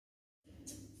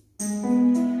Hello,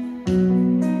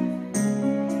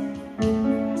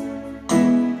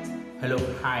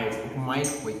 Hive, Mike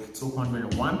week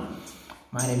 201.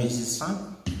 My name is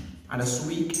Jason, and this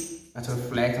week let's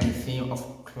reflect on the theme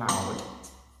of cloud.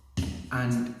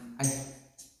 And I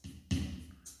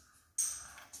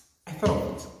thought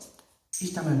of it.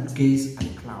 Each time I gaze at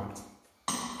the cloud,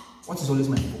 what is always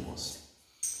my focus?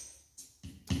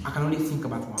 I can only think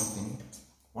about one thing,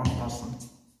 one person,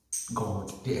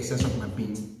 God, the essence of my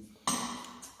being.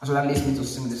 And so that leads me to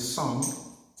sing this song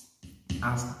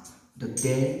as the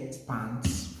day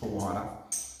pants for water.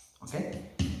 Okay?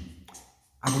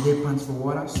 As the day pants for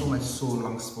water, so my soul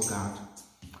longs for God.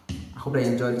 I hope that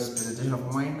you enjoyed this presentation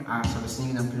of mine as I was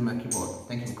singing and playing my keyboard.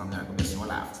 Thank you for coming here. God bless you.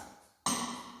 Laugh.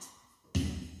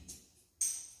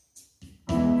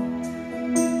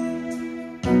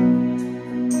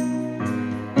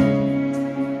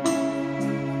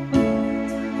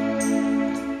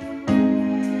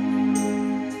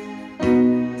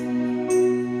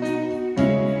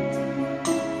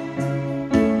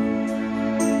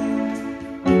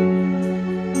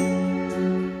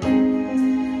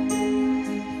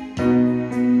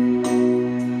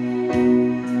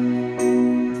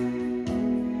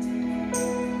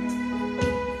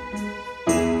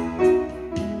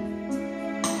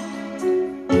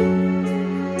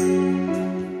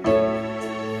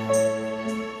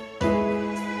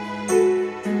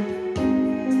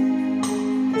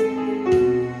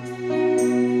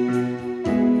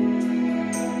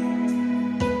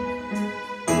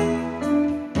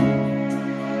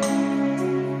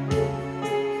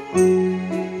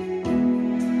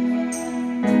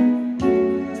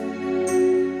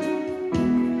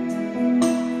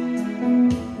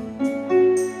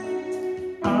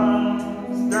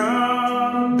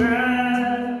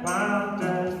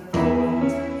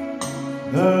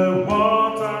 The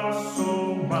water so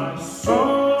my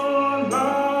soul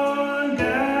longeth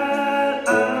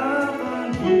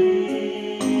after thee.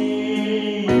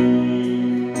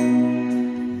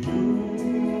 You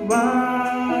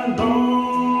alone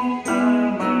are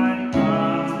my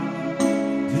heart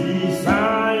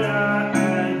desire,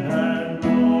 and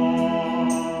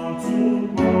long to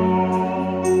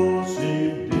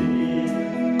worship thee.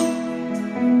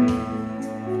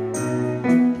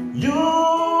 You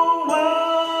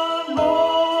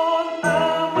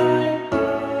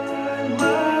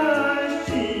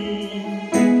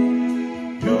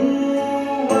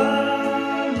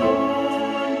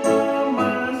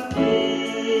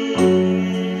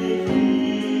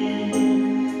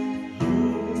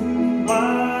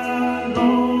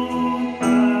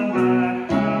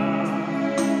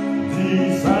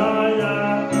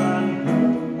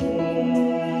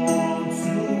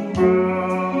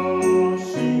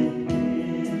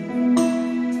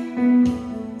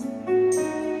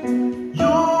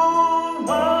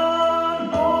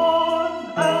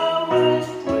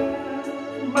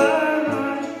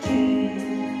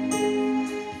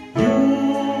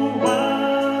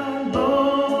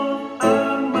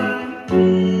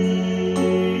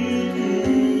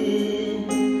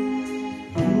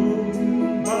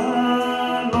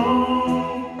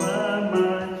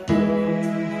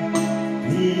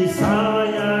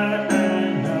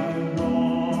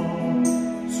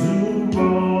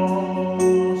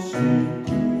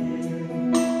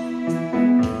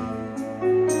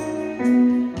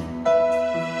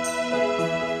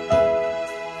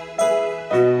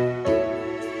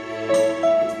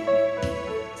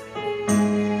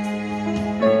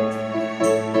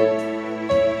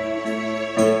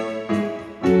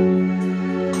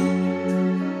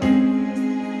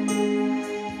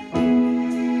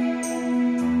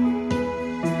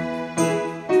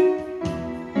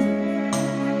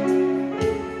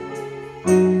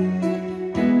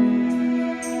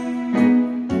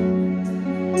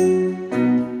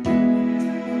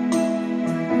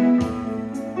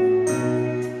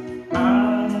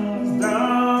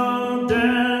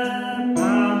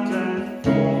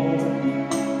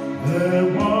the